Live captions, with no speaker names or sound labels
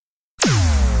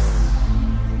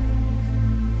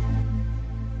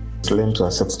learn to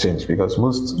accept change, because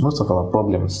most of our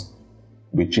problems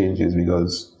with change is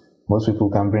because most people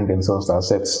can bring themselves to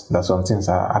accept that some things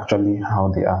are actually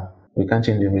how they are. We can't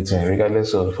change everything,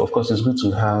 regardless of course, it's good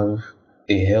to have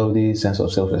a healthy sense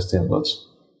of self-esteem, but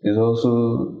it's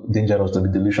also dangerous to be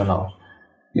delusional.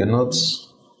 You're not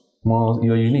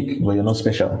you're unique, but you're not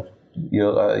special.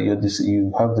 You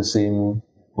have the same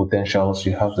potentials,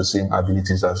 you have the same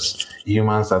abilities as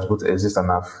humans that both exist and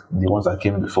have the ones that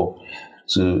came before.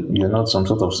 So you're not some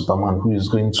sort of Superman who is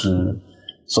going to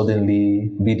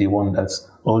suddenly be the one that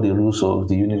all the rules of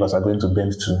the universe are going to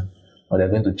bend to, or they're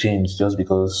going to change just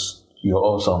because you're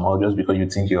awesome or just because you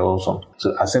think you're awesome.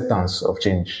 So acceptance of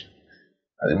change.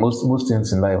 Most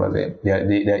things in life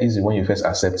they're easy when you first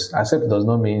accept. Accept does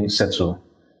not mean settle.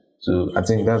 So I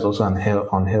think that's also an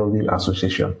unhealthy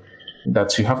association.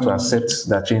 That you have to accept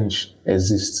that change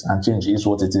exists and change is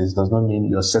what it is. Does not mean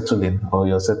you're settling or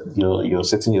you're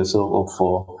setting yourself up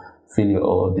for failure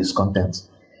or discontent.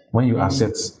 When you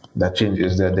accept that change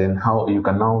is there, then how you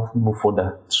can now move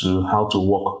further to how to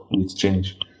work with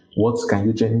change. What can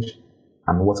you change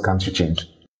and what can't you change?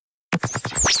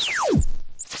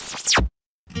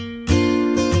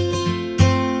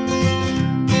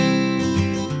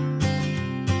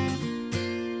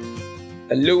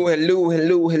 Hello.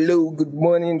 Good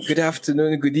morning, good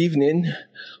afternoon, good evening,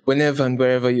 whenever and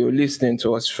wherever you're listening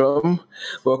to us from.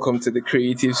 Welcome to the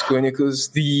Creatives Chronicles,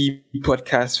 the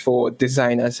podcast for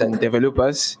designers and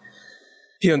developers.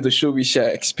 Here on the show, we share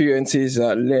experiences,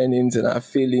 our learnings, and our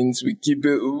feelings. We keep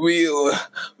it real.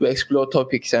 We explore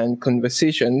topics and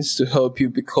conversations to help you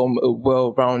become a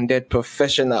well-rounded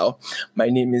professional. My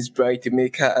name is Bright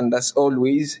Emeka, and as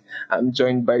always, I'm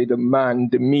joined by the man,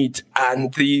 the myth,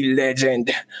 and the legend,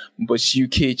 Boss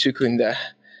UK Chukunda.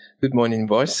 Good morning,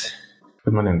 boss.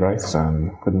 Good morning, Bright,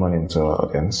 and good morning to our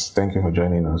audience. Thank you for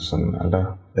joining us on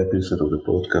another episode of the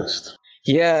podcast.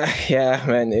 Yeah,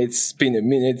 man. It's been a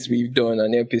minute. We've done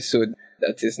an episode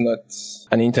that is not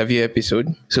an interview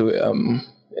episode. So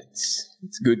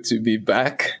it's good to be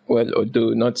back. Well,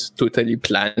 although not totally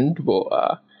planned,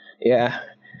 but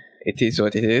it is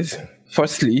what it is.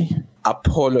 Firstly,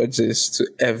 apologies to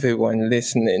everyone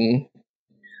listening.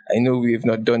 I know we've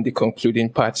not done the concluding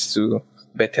parts to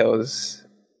Bethel's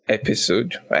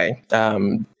episode, right?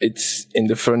 It's in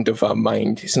the front of our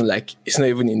mind. It's not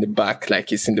even in the back,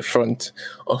 like it's in the front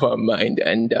of our mind.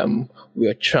 And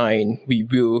we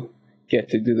will get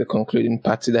to do the concluding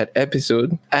part to that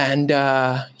episode. And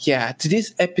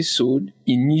today's episode,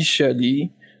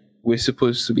 initially, we're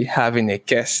supposed to be having a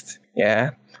guest,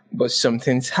 but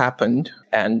something's happened.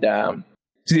 And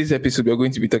today's episode, we're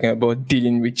going to be talking about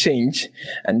dealing with change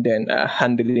and then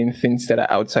handling things that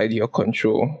are outside your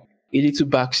control. A little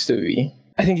backstory.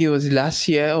 I think it was last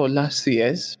year or last 2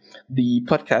 years, the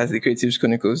podcast, The Creatives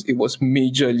Chronicles, it was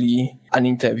majorly an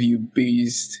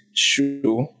interview-based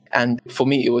show. And for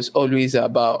me, it was always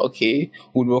about, we'd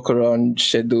walk around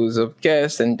schedules of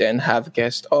guests and then have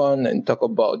guests on and talk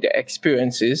about their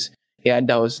experiences. Yeah,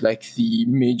 that was like the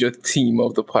major theme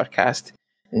of the podcast.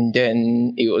 And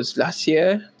then it was last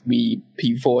year, we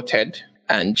pivoted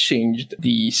and changed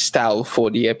the style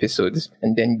for the episodes.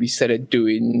 And then we started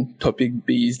doing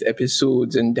topic-based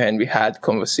episodes, and then we had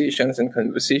conversations.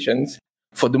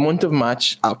 For the month of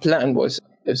March, our plan was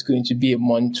there's going to be a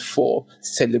month for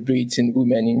celebrating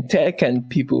women in tech and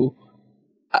people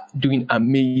doing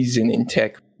amazing in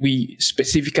tech. We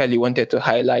specifically wanted to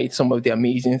highlight some of the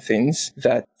amazing things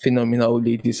that phenomenal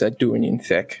ladies are doing in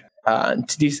tech. And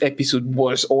this episode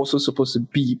was also supposed to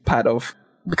be part of,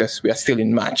 because we are still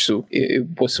in March, so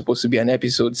it was supposed to be an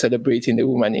episode celebrating the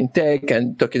woman in tech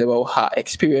and talking about her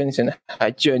experience and her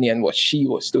journey and what she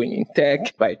was doing in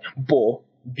tech, right? But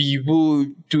we will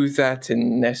do that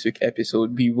in next week's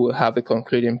episode. We will have a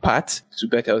concluding part to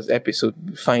Bethel's episode,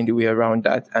 find a way around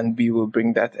that, and we will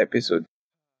bring that episode.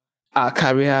 Our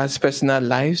careers, personal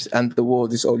lives, and the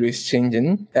world is always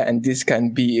changing. And this can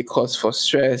be a cause for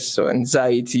stress or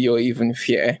anxiety or even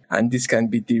fear. And this can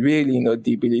be derailing or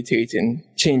debilitating.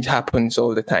 Change happens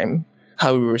all the time.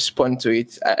 How we respond to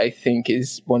it, I think,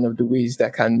 is one of the ways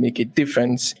that can make a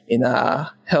difference in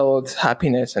our health,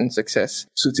 happiness, and success.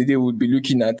 So today we'll be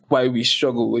looking at why we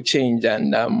struggle with change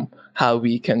and how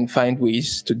we can find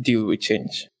ways to deal with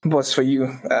change. What's for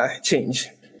you, change?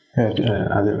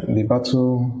 The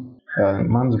battle...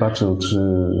 man's battle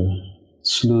to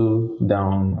slow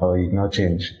down or ignore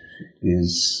change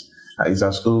is as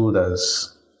old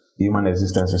as human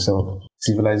existence itself.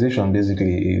 Civilization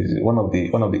basically is one of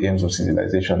the aims of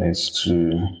civilization is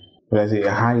to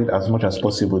hide as much as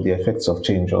possible the effects of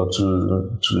change, or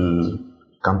to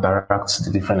counteract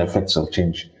the different effects of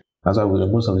change. That's why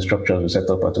most of the structures we set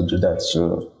up are to do that.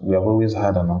 So we have always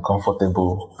had an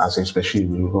uncomfortable, as a species,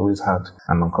 we've always had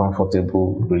an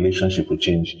uncomfortable relationship with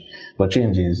change. But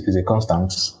change is a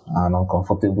constant, an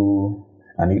uncomfortable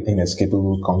and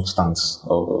inescapable constant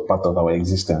or part of our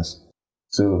existence.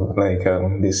 So, like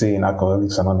they say in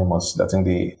Alcoholics Anonymous, that in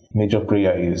the major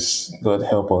prayer is, God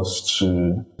help us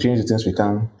to change the things we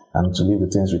can and to leave the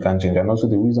things we can't change. And also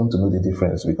the wisdom to know the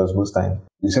difference, because most times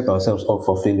we set ourselves up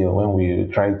for failure when we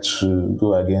try to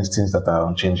go against things that are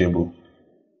unchangeable.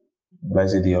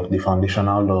 Let's say the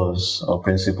foundational laws or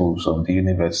principles of the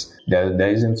universe. There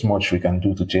isn't much we can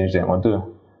do to change them,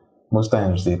 although most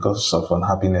times the cause of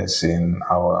unhappiness in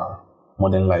our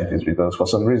modern life is because for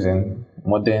some reason,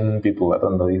 modern people, I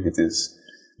don't know if it is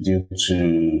due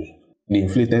to the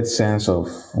inflated sense of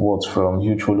what from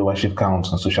huge followership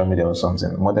counts on social media or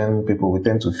something. Modern people, we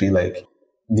tend to feel like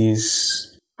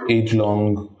these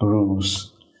age-long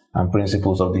rules and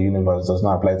principles of the universe does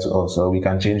not apply to us, so we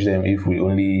can change them if we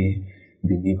only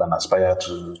believe and aspire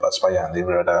and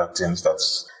every other things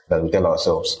that we tell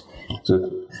ourselves.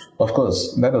 So, of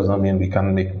course, that does not mean we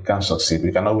can't succeed.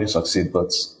 We can always succeed,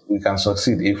 but we can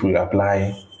succeed if we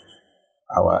apply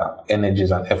our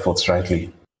energies and efforts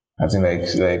rightly. I think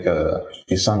like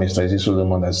the psalmist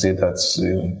Solomon that said that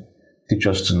teach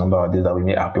us to number our days that we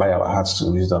may apply our hearts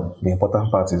to wisdom. The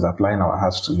important part is applying our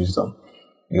hearts to wisdom,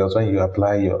 because when you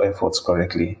apply your efforts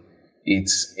correctly, it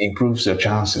improves your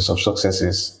chances of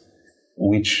successes,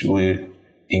 which will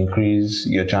increase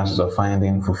your chances of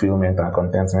finding fulfillment and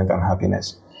contentment and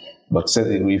happiness. But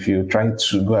if you try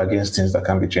to go against things that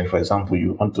can be changed, for example,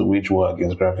 you want to wage war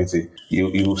against gravity, you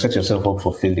will set yourself up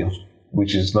for failure,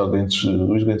 which is going to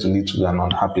lead to an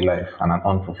unhappy life and an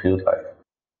unfulfilled life.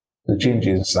 The change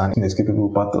is an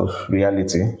inescapable part of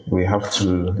reality. We have to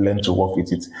learn to work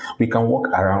with it. We can walk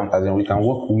around, as in we can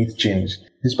work with change,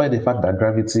 despite the fact that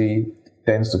gravity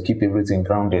tends to keep everything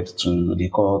grounded to the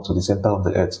core, to the center of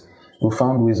the earth. We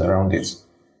found ways around it.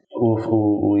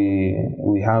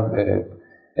 We have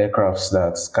aircrafts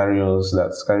that carry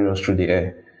us through the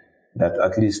air, that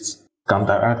at least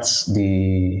counteracts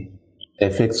the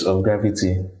effects of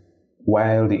gravity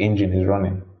while the engine is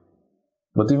running.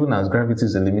 But even as gravity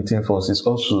is a limiting force, it's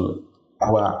also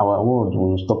our world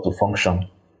will stop to function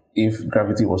if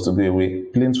gravity was to go away.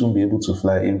 Planes won't be able to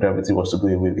fly if gravity was to go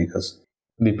away, because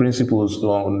the principles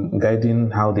on guiding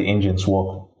how the engines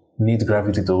work need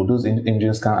gravity. Those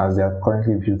engines as they are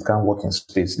currently built, can't work in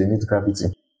space. They need gravity.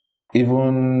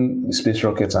 Even space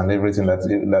rockets and everything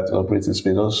that operates in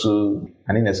space also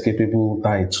an inescapable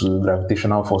tie to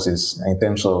gravitational forces in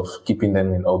terms of keeping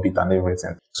them in orbit and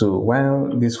everything. So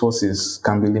while these forces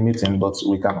can be limiting, but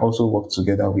we can also work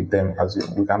together with them,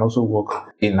 we can also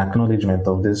work in acknowledgement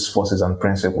of these forces and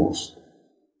principles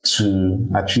to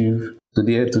achieve to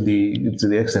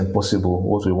the extent possible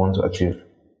what we want to achieve.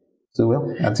 So,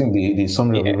 well, I think the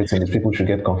summary of everything is people should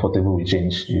get comfortable with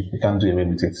change. You can't do away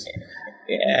with it.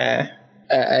 Yeah.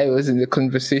 I was in a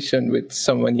conversation with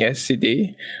someone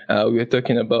yesterday. We were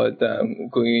talking about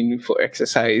going for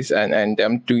exercise and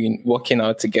working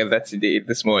out together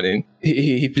this morning.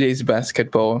 He plays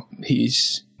basketball.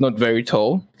 He's not very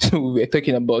tall. So we were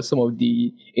talking about some of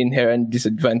the inherent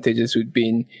disadvantages with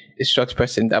being a short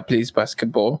person that plays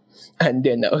basketball. And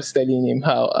then I was telling him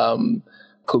how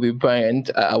Kobe Bryant,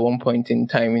 at one point in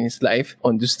time in his life,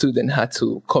 understood and had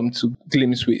to come to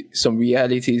glimpse with some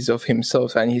realities of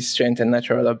himself and his strength and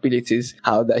natural abilities,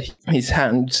 how that his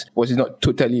hand was not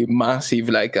totally massive,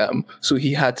 so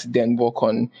he had to then work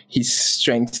on his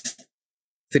strength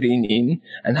training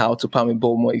and how to palm a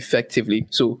ball more effectively.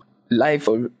 So life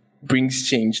brings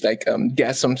change. There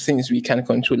are some things we can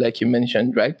control, like you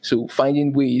mentioned, right? So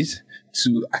finding ways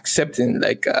to accepting,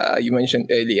 you mentioned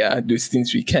earlier, those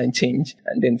things we can change,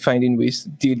 and then finding ways to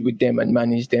deal with them and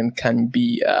manage them can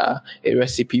be a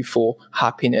recipe for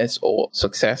happiness or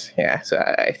success. Yeah, so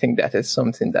I think that is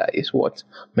something that is worth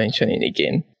mentioning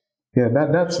again. Yeah,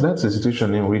 that's a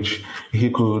situation in which he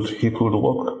could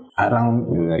walk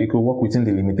around. He could walk within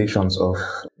the limitations of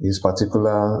the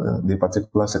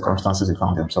particular circumstances he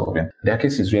found himself in. There are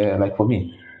cases where, like for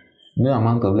me, no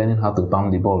amount of learning how to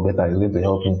palm the ball better is going to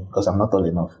help me because I'm not tall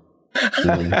enough.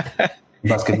 So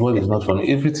basketball is not for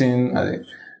me. Everything,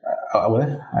 I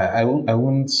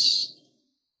won't.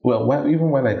 Well, even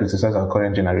while I criticize our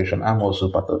current generation, I'm also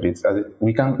part of it.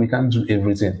 We can't do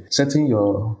everything. Setting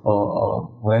your,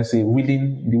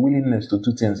 the willingness to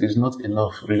do things is not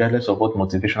enough, regardless of what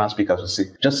motivational speakers will say.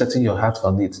 Just setting your heart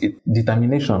on it.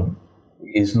 Determination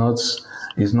is not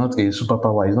a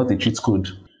superpower. It's not a cheat code.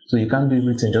 So you can't do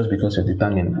everything just because you're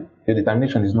determined. Your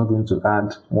determination is not going to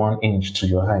add 1 inch to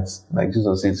your height. Like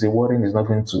Jesus said, warring is not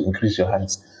going to increase your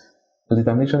height. So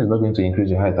determination is not going to increase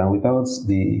your height, and without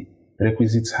the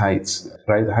requisite height,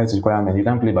 right, height requirement, you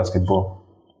can't play basketball.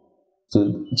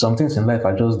 So some things in life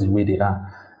are just the way they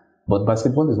are. But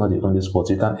basketball is not the only sport.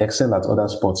 You can excel at other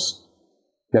sports.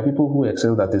 There are people who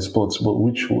excelled at a sport,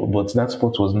 but that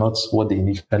sport was not what they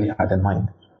initially had in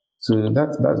mind. So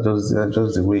that's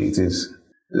just the way it is.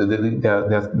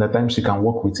 There are times you can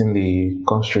work within the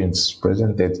constraints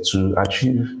presented to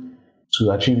achieve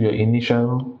your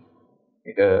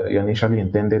initially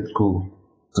intended goal.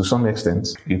 To some extent,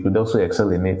 you could also excel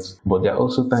in it, but there are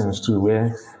also times too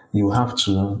where you have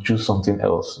to choose something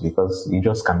else because you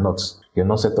just cannot. You're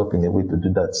not set up in a way to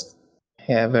do that.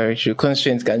 Yeah, very true.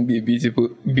 Constraints can be a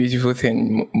beautiful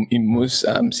thing in most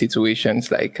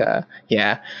situations. Like,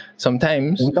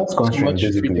 sometimes Without too constraints, much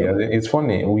basically, freedom. it's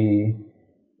funny.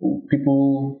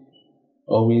 People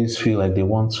always feel like they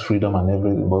want freedom and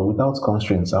everything, but without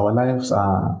constraints, our lives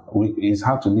it's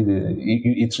hard to live.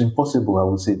 It's impossible, I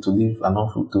would say, to live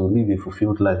a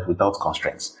fulfilled life without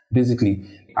constraints. Basically,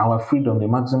 our freedom, the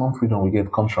maximum freedom we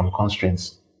get, comes from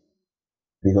constraints.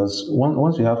 Because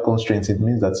once you have constraints, it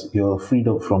means that you're freed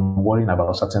up from worrying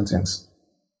about certain things.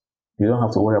 You don't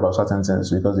have to worry about certain things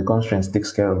because the constraints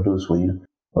takes care of those for you.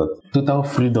 But total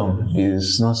freedom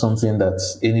is not something that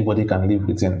anybody can live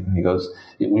within because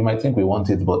we might think we want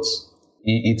it, but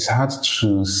it's hard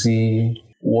to see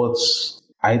what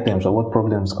items or what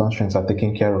problems constraints are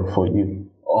taking care of for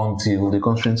you until the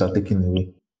constraints are taken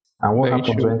away. And what Very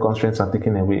happens true. when constraints are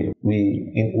taken away?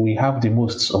 We have the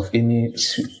most of any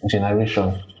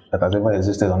generation that has ever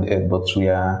existed on the earth, but we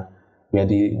are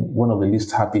the one of the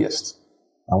least happiest.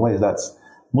 And why is that?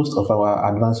 Most of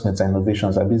our advancements and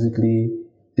innovations are basically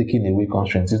taking away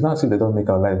constraints. It's not as if they don't make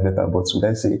our life better, but should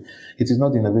I say, it is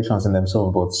not the innovations in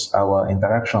themselves, but our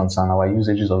interactions and our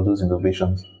usages of those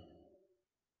innovations.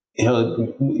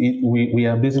 We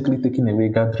are basically taking away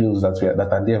guardrails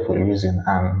that are there for a reason,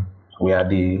 and we are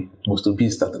the most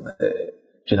obese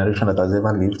generation that has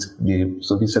ever lived, the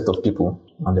most obese set of people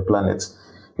on the planet.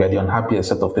 We are the unhappiest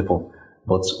set of people,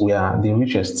 but we are the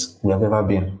richest we have ever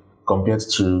been compared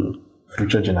to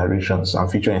future generations and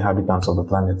future inhabitants of the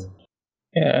planet.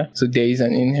 Yeah. So there is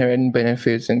an inherent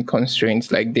benefits and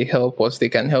constraints. Like they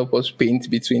can help us paint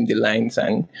between the lines,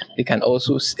 and they can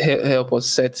also help us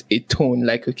set a tone.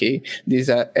 Like, okay, these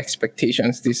are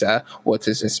expectations. These are what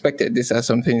is expected. These are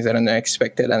some things that are not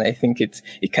expected. And I think it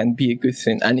can be a good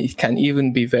thing, and it can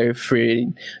even be very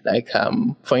freeing. Like,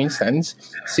 for instance,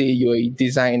 say you're a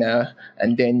designer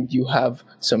and then you have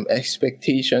some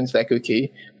expectations like, okay,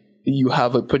 you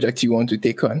have a project you want to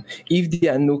take on. If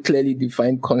there are no clearly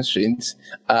defined constraints,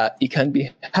 it can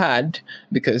be hard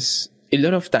because a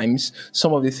lot of times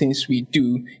some of the things we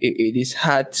do, it is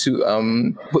hard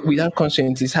to, but without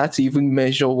constraints, it's hard to even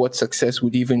measure what success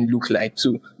would even look like.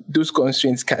 So those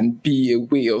constraints can be a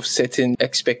way of setting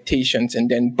expectations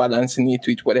and then balancing it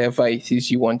with whatever it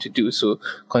is you want to do. So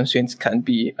constraints can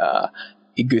be,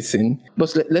 a good thing.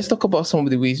 But let's talk about some of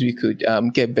the ways we could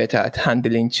get better at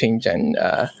handling change and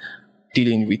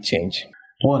dealing with change.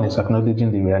 One is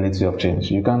acknowledging the reality of change.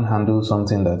 You can't handle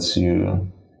something that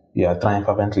you are trying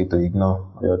fervently to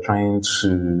ignore, you're trying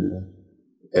to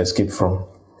escape from.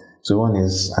 So one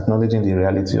is acknowledging the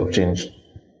reality of change.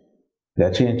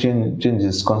 The change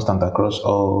is constant across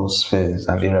all spheres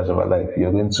and areas of our life.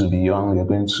 You're going to be young, you're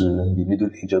going to be middle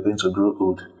age, you're going to grow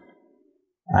old,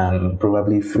 and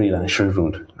probably frail and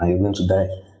shriveled, and you're going to die.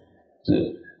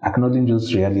 So acknowledging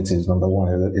those realities, number one,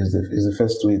 is the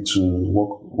first way to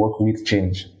work with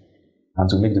change and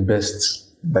to make the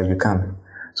best that you can.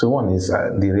 So one is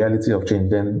the reality of change.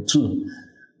 Then two,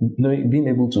 being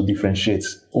able to differentiate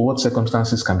what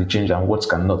circumstances can be changed and what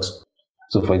cannot.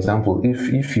 So for example,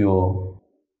 if you're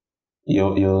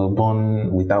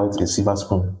born without a silver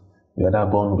spoon, you're either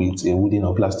born with a wooden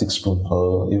or plastic spoon,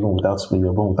 or even without spoon,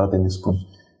 you're born without any spoon.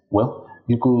 Well,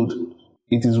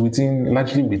 it is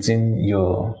largely within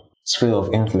your sphere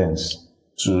of influence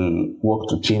to work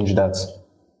to change that,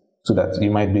 so that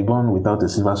you might be born without a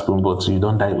silver spoon, but you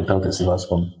don't die without a silver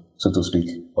spoon, so to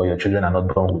speak, or your children are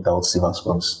not born without silver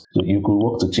spoons. So you could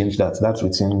work to change that. That's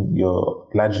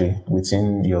largely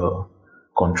within your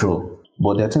control.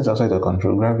 But there are things outside your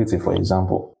control. Gravity, for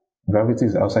example. Gravity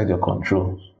is outside your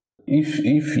control.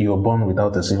 If you're born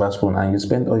without a silver spoon and you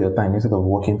spend all your time, instead of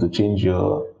working to change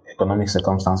your economic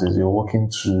circumstances, you're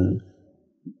working to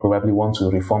probably want to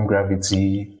reform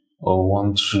gravity or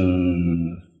want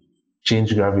to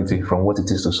change gravity from what it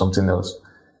is to something else,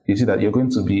 you see that you're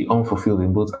going to be unfulfilled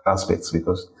in both aspects,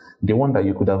 because the one that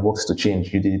you could have worked to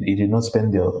change, you did not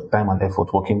spend your time and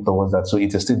effort working towards that. So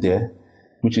it is still there,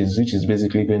 which is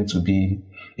basically going to be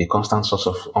a constant source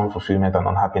of unfulfillment and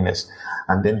unhappiness.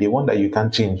 And then the one that you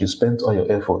can't change, you spent all your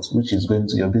efforts, which is going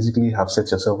to, you basically have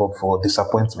set yourself up for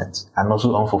disappointment and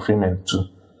also unfulfillment too.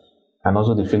 And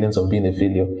also the feelings of being a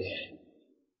failure.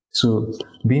 So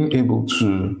being able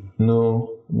to know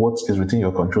what is within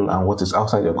your control and what is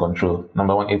outside your control,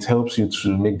 number one, it helps you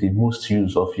to make the most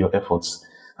use of your efforts.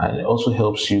 And it also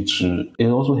helps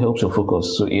your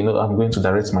focus. So, I'm going to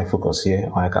direct my focus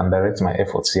here, or I can direct my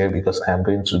efforts here because I am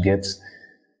going to get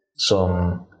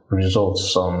some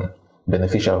results, some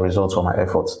beneficial results for my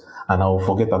efforts. And I will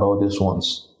forget about these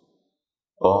ones.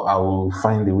 Or I will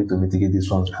find a way to mitigate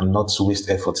these ones and not waste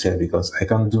efforts here because I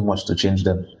can't do much to change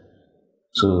them.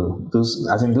 So those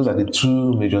are the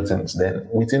two major things. Then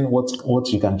within what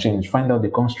you can change, find out the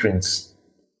constraints.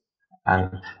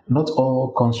 And not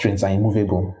all constraints are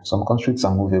immovable. Some constraints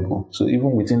are movable. So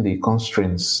even within the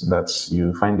constraints that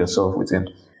you find yourself within,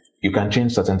 you can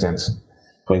change certain things.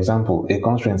 For example, a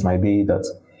constraint might be that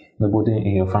nobody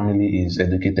in your family is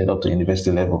educated up to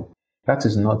university level. That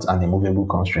is not an immovable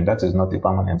constraint. That is not a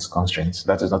permanent constraint.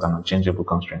 That is not an unchangeable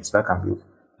constraint.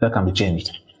 That can be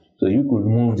changed. So you could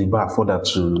move the bar further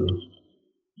to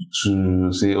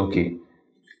say, okay,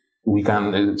 we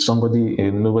can,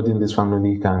 nobody in this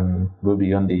family can go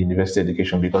beyond the university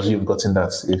education because you've gotten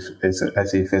that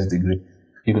as a first degree.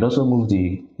 You could also move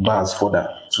the bars further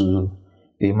to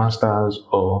a master's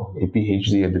or a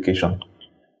PhD education.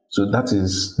 So that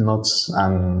is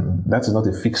not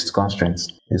a fixed constraint.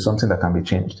 It's something that can be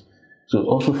changed. So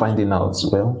also finding out,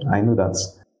 well, I know that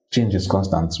change is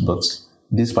constant, but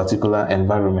this particular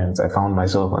environment I found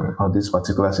myself in, or this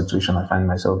particular situation I find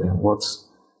myself in, what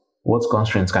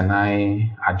constraints can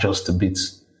I adjust a bit,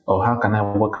 or how can I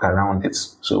work around it?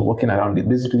 So working around it,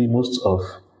 basically most of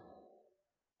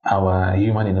our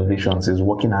human innovations is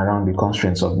working around the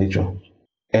constraints of nature.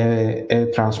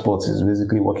 Air transport is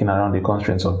basically working around the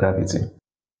constraints of gravity.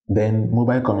 Then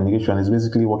mobile communication is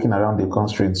basically working around the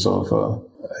constraints of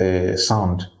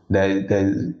sound.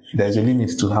 There's a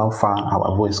limit to how far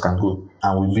our voice can go,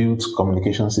 and we build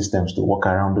communication systems to work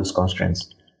around those constraints.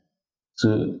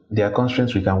 So there are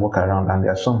constraints we can work around, and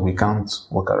there are some we can't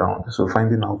work around. So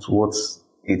finding out what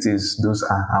it is those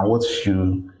are and what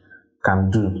you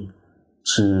can do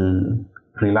to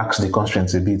relax the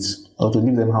constraints a bit, or to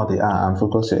leave them how they are and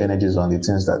focus your energies on the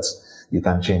things that you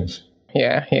can change.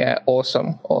 Yeah.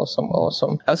 Awesome. I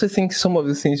also think some of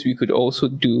the things we could also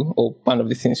do, or one of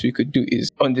the things we could do is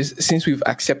on this, since we've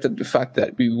accepted the fact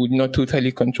that we would not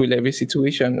totally control every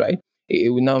situation, right?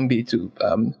 It would now be to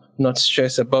not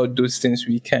stress about those things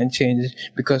we can change,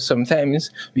 because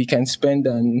sometimes we can spend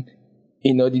an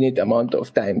inordinate amount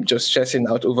of time just stressing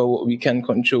out over what we can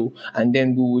control, and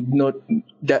then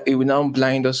it would now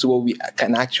blind us to what we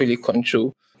can actually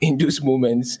control. In those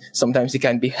moments, sometimes it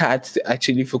can be hard to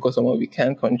actually focus on what we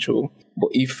can control.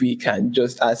 But if we can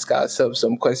just ask ourselves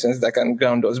some questions that can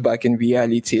ground us back in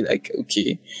reality, like,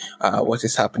 okay, what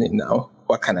is happening now?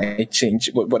 What can I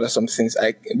change? What are some things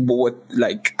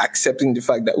accepting the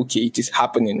fact that, okay, it is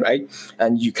happening, right?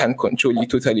 And you can't control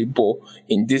it totally, but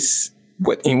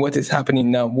in what is happening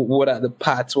now, what are the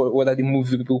parts, what are the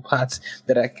movable parts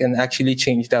that I can actually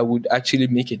change that would actually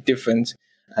make a difference?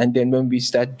 And then when we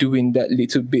start doing that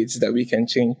little bits that we can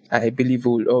change, I believe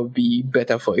we'll all be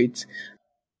better for it.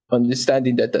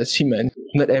 Understanding that as humans,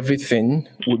 not everything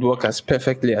would work as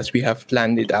perfectly as we have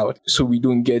planned it out. So we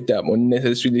don't get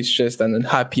unnecessarily stressed and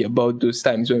unhappy about those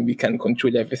times when we can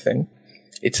control everything.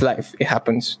 It's life. It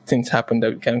happens. Things happen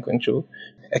that we can't control.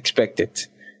 Expect it.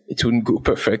 It wouldn't go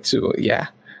perfect. So yeah,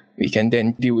 we can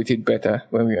then deal with it better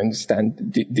when we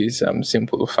understand these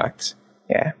simple facts.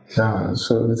 Yeah.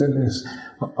 So the thing is,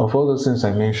 of all those things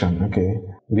I mentioned, okay,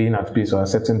 being at peace or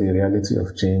accepting the reality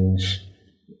of change,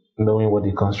 knowing what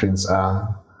the constraints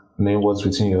are, knowing what's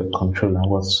within your control and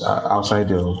what's outside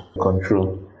your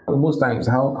control. Most times,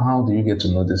 how do you get to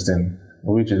know this thing?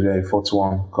 Which is where the fourth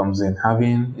one comes in,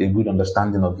 having a good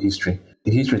understanding of history.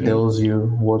 The history tells you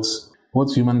what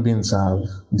human beings have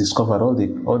discovered, all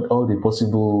the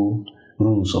possible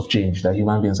rules of change that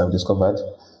human beings have discovered,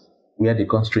 where the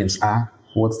constraints are,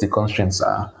 what the constraints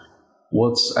are,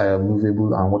 what's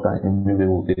movable and what are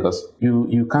immovable, because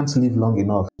you can't live long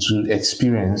enough to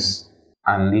experience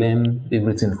and learn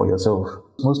everything for yourself.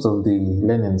 Most of the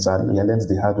learnings are learned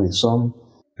the hard way. Some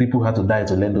people had to die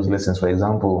to learn those lessons. For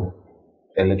example,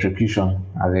 electrocution,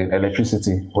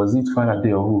 electricity. Was it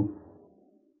Faraday or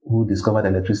who discovered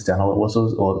electricity and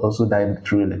also died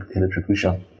through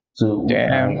electrocution? So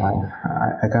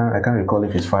I can't recall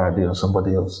if it's Faraday or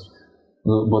somebody else.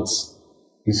 But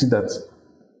you see that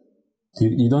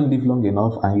you don't live long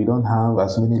enough and you don't have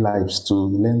as many lives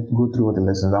to go through all the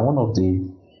lessons. And one of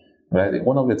the Right?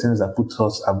 One of the things that puts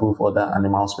us above other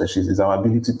animal species is our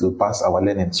ability to pass our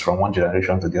learnings from one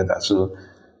generation to the other. So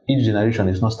each generation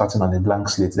is not starting on a blank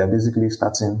slate. They're basically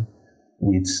starting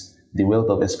with the wealth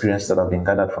of experience that have been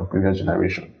gathered from previous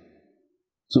generation.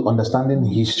 So understanding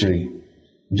history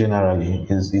generally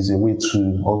is a way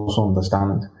to also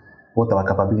understand what our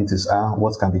capabilities are,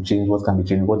 what can be changed, what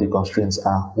the constraints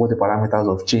are, what the parameters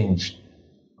of change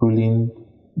ruling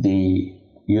the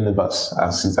universe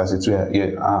as it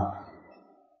were are.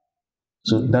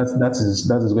 So that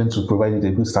is going to provide you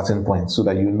a good starting point so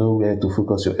that you know where to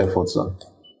focus your efforts on.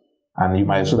 And you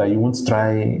might, so that you won't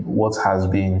try what has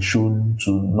been shown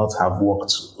to not have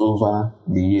worked over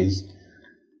the years.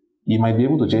 You might be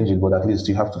able to change it, but at least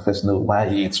you have to first know why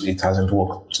it hasn't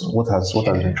worked. What has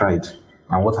been tried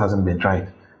and what hasn't been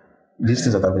tried. These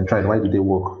things that have been tried, why do they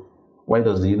work? Why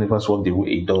does the universe work the way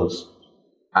it does?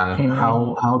 And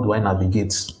how do I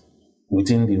navigate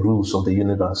within the rules of the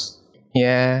universe?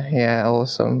 Yeah,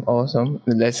 awesome.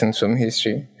 The lessons from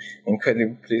history,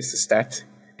 incredible place to start.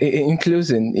 In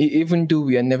closing, even though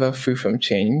we are never free from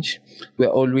change, we're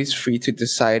always free to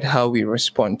decide how we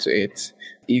respond to it.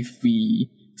 If we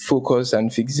focus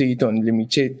and fixate on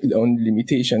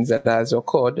limitations that has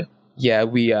occurred,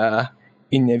 we are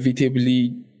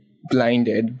inevitably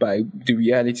blinded by the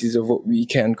realities of what we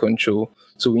can control.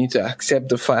 So we need to accept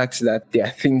the fact that there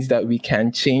are things that we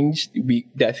can change,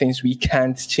 there are things we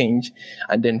can't change,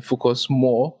 and then focus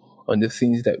more on the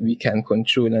things that we can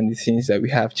control and the things that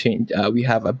we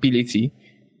have ability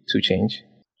to change.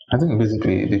 I think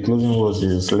basically the closing words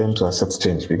is learn to accept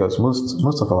change, because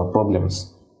most of our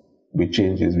problems with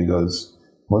change is because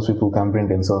most people can bring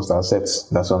themselves to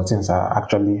accept that some things are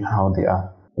actually how they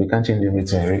are. We can't change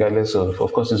everything, regardless of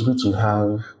course, it's good to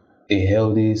have a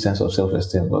healthy sense of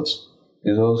self-esteem, but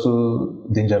it's also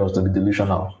dangerous to be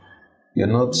delusional. You're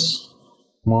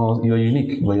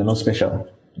unique, but you're not special.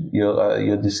 You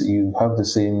have the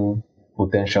same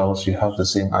potentials, you have the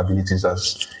same abilities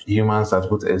as humans that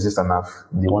both exist and have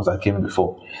the ones that came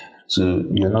before. So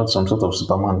you're not some sort of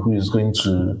Superman who is going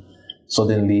to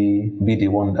suddenly be the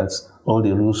one that all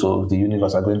the rules of the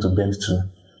universe are going to bend to,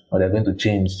 or they're going to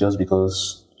change just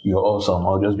because you're awesome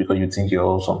or just because you think you're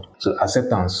awesome. So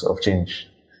acceptance of change.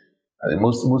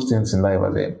 Most things in life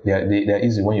they're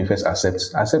easy when you first accept.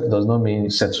 Accept does not mean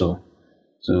settle.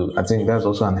 So I think that's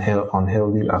also an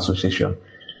unhealthy association.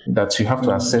 That you have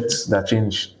to accept that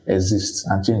change exists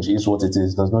and change is what it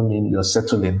is. Does not mean you're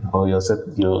settling or you're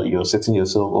setting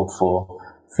yourself up for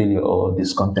failure or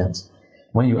discontent.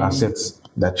 When you accept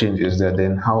that change is there,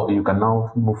 then how you can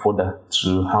now move further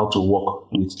to how to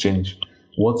work with change.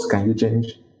 What can you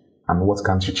change and what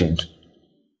can't you change?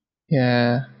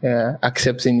 Yeah.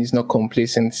 Accepting is not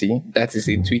complacency. That is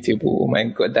intuitable. Oh my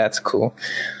God, that's cool.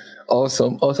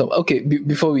 Awesome. Okay,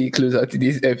 before we close out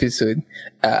this episode,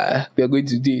 we are going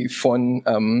to do a fun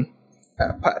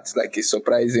part, like a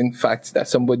surprising fact that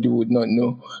somebody would not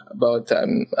know about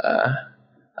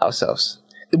ourselves.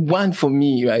 One for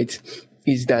me, right,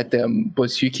 is that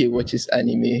Boss UK watches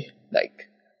anime. Like,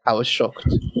 I was shocked.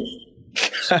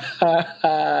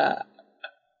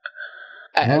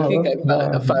 I think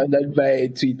I found out by a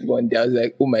tweet one day. I was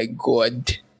like, oh my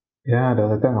God. Yeah, the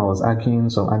other time I was arguing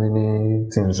some anime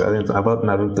things about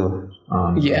Naruto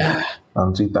on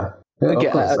Twitter. Yeah, Okay,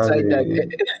 of course, outside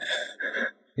that.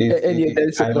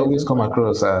 I always come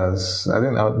across as, I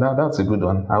think that's a good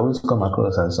one. I always come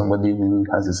across as somebody who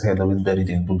has his head always buried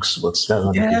in books, but that's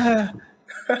not the case.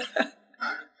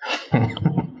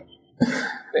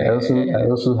 I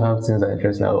also have things that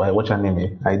interest me. I watch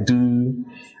anime.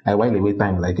 I while away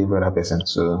time like every other person,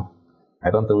 so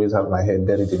I don't always have my head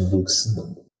buried in books.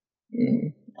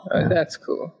 That's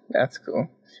cool.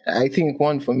 I think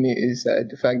one for me is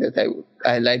the fact that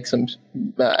I like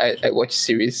I watch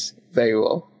series very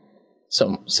well.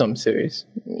 Some series,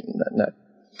 not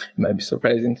it might be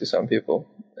surprising to some people.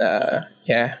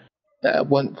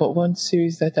 One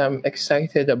series that I'm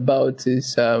excited about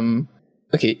is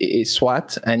it's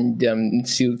SWAT and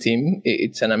SEAL Team.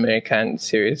 It's an American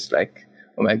series. Like,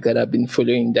 oh my God, I've been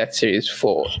following that series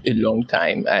for a long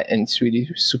time, and it's really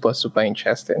super, super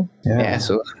interesting.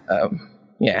 So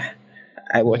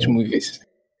I watch movies.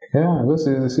 Yeah, those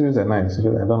series are nice. I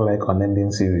don't like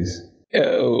unending series.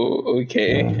 Oh,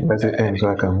 okay. That's the time so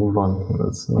I can move on.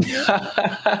 It's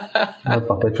not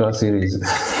perpetual series.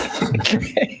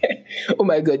 Oh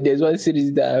my God, there's one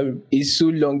series that is so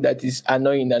long that is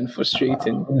annoying and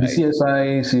frustrating. The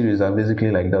CSI series are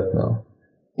basically like that now.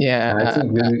 Yeah, and I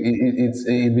think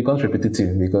it becomes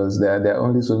repetitive because there are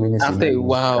only so many. After a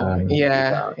while,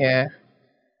 it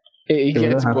so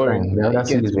gets boring. There are other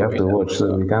series we have to watch,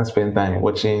 so we can't spend time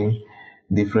watching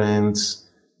different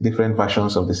different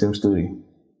versions of the same story.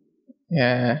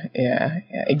 Yeah.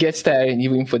 It gets tiring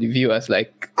even for the viewers.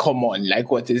 Like, come on,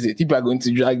 like, what is it? People are going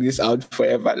to drag this out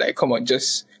forever. Like, come on,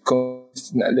 just come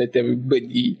and let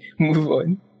everybody move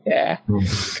on. Yeah.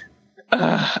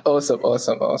 Awesome.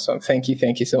 Thank you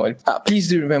so much. Please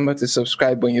do remember to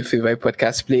subscribe on your favorite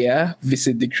podcast player.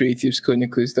 Visit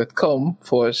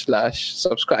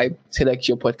thecreativeschronicles.com/subscribe. Select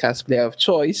your podcast player of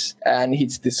choice and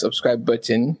hit the subscribe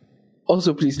button.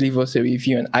 Also, please leave us a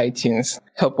review on iTunes.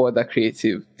 Help other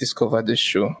creative discover the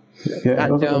show. Yeah,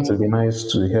 it also would be nice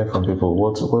to hear from people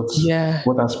what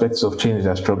aspects of change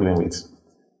they're struggling with.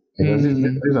 Because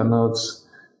these are not...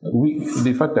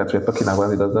 the fact that we're talking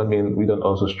about it does not mean we don't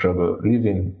also struggle.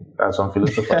 Living, as some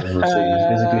philosophers would say, is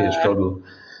basically a struggle.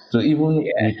 So even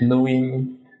with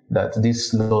knowing that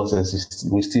these laws exist,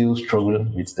 we still struggle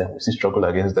with them. We still struggle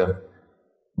against them.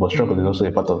 But struggle is also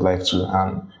a part of life too.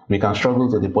 And we can struggle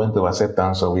to the point of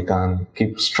acceptance, or we can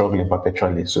keep struggling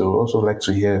perpetually. So we also like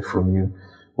to hear from you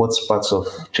what parts of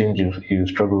change you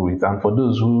struggle with. And for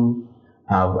those who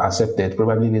have accepted,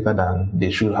 probably later than they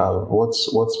should have,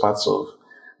 what's parts of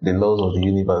the laws of the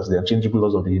universe, the unchangeable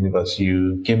laws of the universe,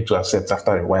 you came to accept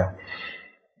after a while.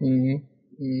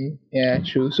 Yeah,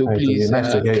 true. So It please... would be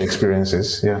nice to hear your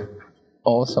experiences. Yeah.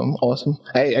 Awesome.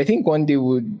 I think one day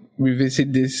we'll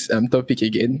revisit this topic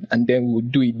again, and then we'll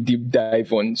do a deep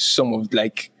dive on some of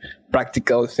like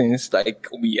practical things like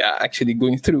we are actually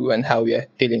going through and how we are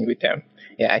dealing with them.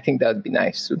 Yeah, I think that'd be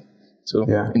nice too. So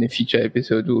in a future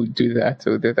episode, we'll do that.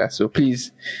 So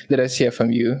please let us hear from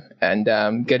you and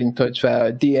get in touch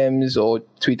via DMs or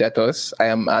tweet at us. I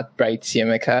am at Bright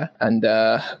Siemeka and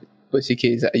OCK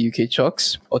is at UK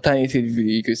Chalks. Alternatively,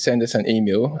 you could send us an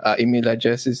email. Our email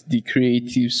address is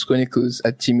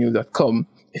thecreativeschronicles@gmail.com.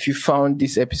 If you found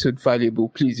this episode valuable,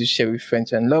 please do share with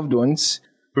friends and loved ones.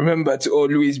 Remember to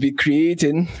always be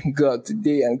creating. Go out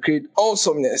today and create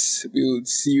awesomeness. We'll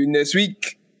see you next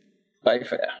week. Bye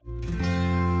for now.